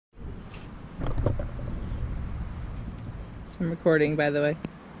I'm recording, by the way.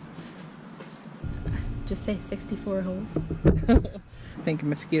 Just say 64 holes. I think a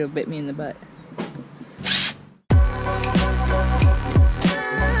mosquito bit me in the butt.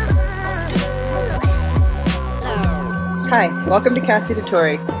 Hi, welcome to Cassie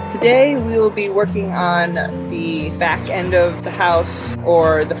Tutori. Today we will be working on the back end of the house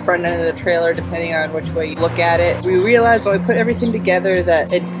or the front end of the trailer, depending on which way you look at it. We realized when we put everything together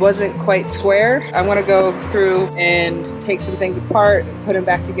that it wasn't quite square. I'm going to go through and take some things apart, put them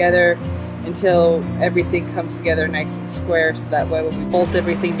back together until everything comes together nice and square, so that way when we bolt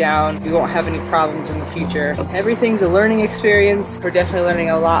everything down, we won't have any problems in the future. Everything's a learning experience. We're definitely learning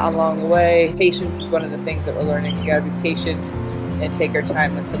a lot along the way. Patience is one of the things that we're learning. You gotta be patient and take our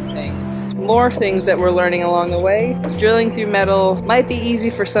time with some things. More things that we're learning along the way. Drilling through metal might be easy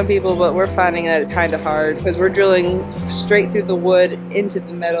for some people, but we're finding that it's kind of hard because we're drilling straight through the wood into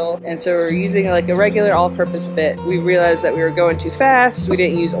the metal, and so we're using like a regular all-purpose bit. We realized that we were going too fast. We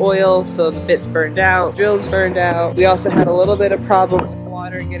didn't use oil, so the bits burned out, drills burned out. We also had a little bit of problem with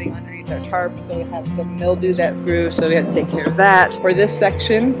water getting underneath our tarp, so we had some mildew that grew, so we had to take care of that. For this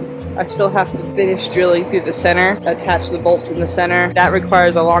section, I still have to finish drilling through the center, attach the bolts in the center. That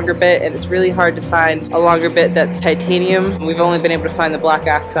requires a longer bit, and it's really hard to find a longer bit that's titanium. We've only been able to find the black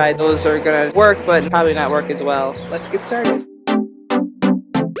oxide. Those are gonna work, but probably not work as well. Let's get started.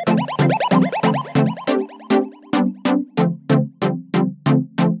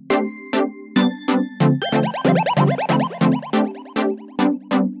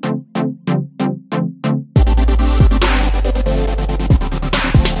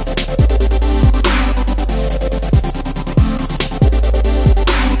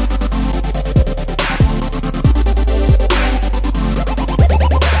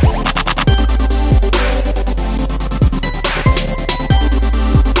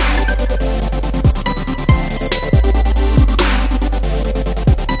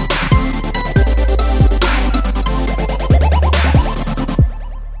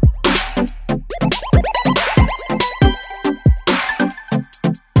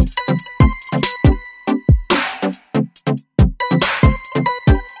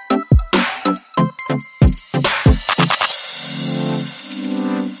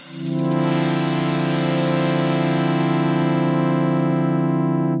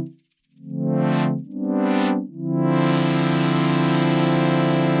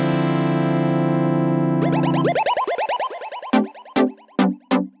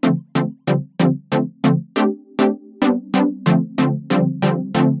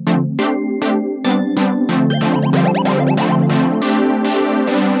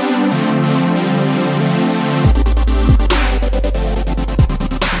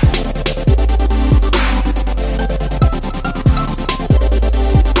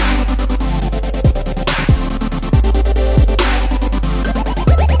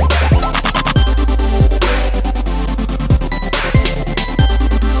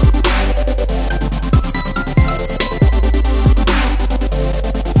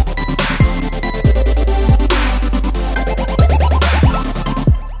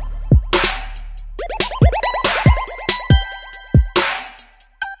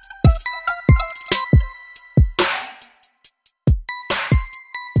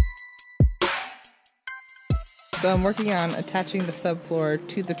 So I'm working on attaching the subfloor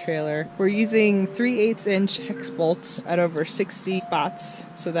to the trailer. We're using 3/8" hex bolts at over 60 spots,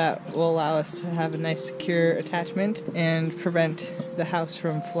 so that will allow us to have a nice secure attachment and prevent the house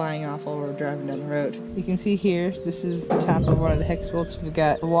from flying off while we're driving down the road. You can see here, this is the top of one of the hex bolts. We've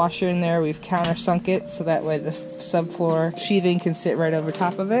got a washer in there. We've countersunk it so that way the subfloor sheathing can sit right over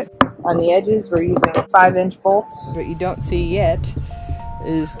top of it. On the edges, we're using 5" bolts. What you don't see yet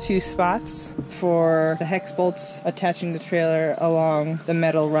is 2 spots for the hex bolts attaching the trailer along the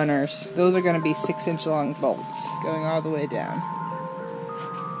metal runners. Those are going to be 6" long bolts going all the way down.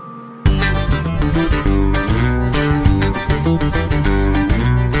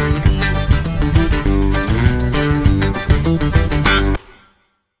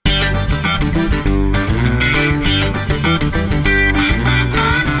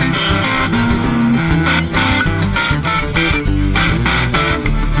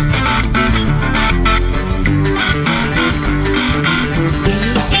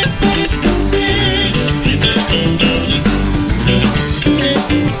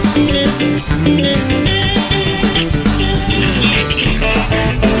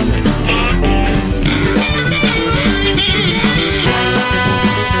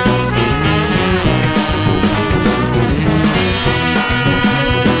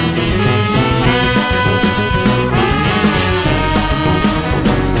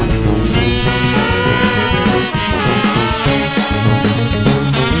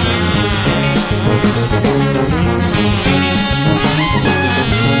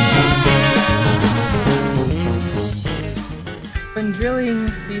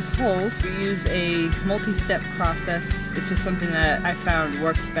 drilling these holes, we use a multi-step process. It's just something that I found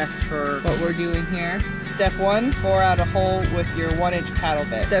works best for what we're doing here. Step 1, bore out a hole with your 1-inch paddle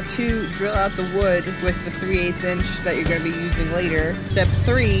bit. Step 2, drill out the wood with the 3/8 inch that you're going to be using later. Step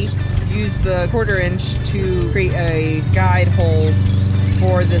 3, use the 1/4 inch to create a guide hole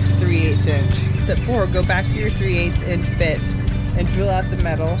for this 3/8 inch. Step 4, go back to your 3/8 inch bit and drill out the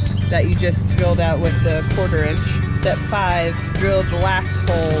metal that you just drilled out with the 1/4 inch. Step 5, drill the last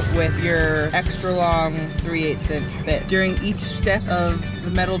hole with your extra long 3/8 inch bit. During each step of the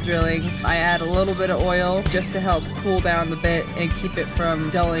metal drilling, I add a little bit of oil just to help cool down the bit and keep it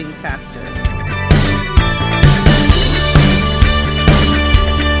from dulling faster.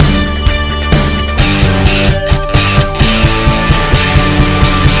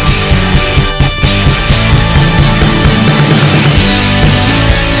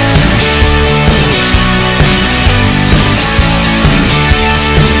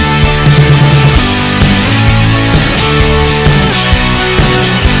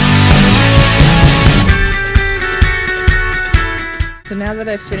 So now that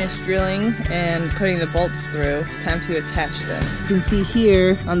I've finished drilling and putting the bolts through, it's time to attach them. You can see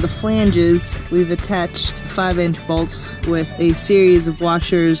here on the flanges, we've attached 5-inch bolts with a series of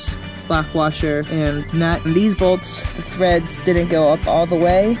washers, lock washer, and nut. And these bolts, the threads didn't go up all the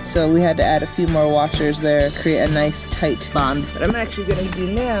way, so we had to add a few more washers there to create a nice tight bond. What I'm actually gonna do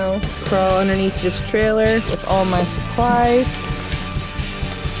now is crawl underneath this trailer with all my supplies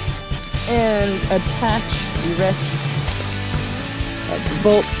and attach the rest of the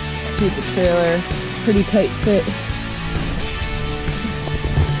bolts to the trailer. It's a pretty tight fit.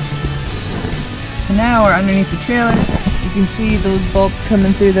 So now we're underneath the trailer. You can see those bolts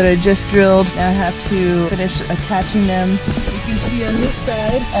coming through that I just drilled. Now I have to finish attaching them. You can see on this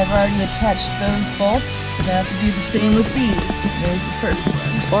side, I've already attached those bolts. So now I have to do the same with these. There's the first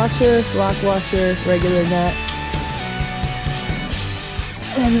one. Washer, lock washer, regular nut.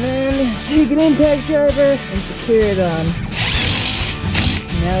 And then take an impact driver and secure it on.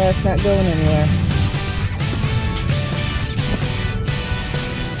 Now that's not going anywhere.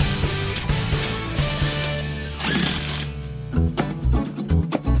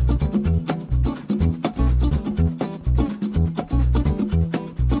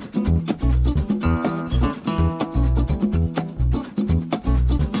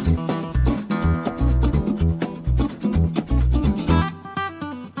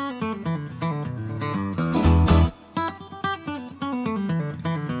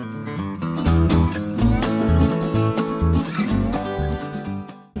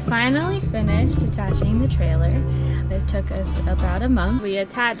 Finally finished attaching the trailer. It took us about a month. We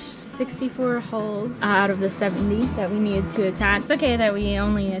attached 64 holes out of the 70 that we needed to attach. It's okay that we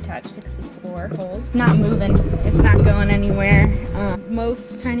only attached 64 holes. It's not moving. It's not going anywhere.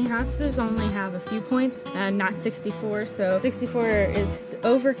 Most tiny houses only have a few points, not 64, so 64 is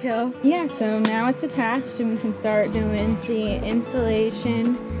overkill. Yeah, so now it's attached and we can start doing the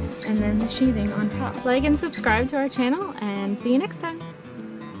insulation and then the sheathing on top. Like and subscribe to our channel and see you next time.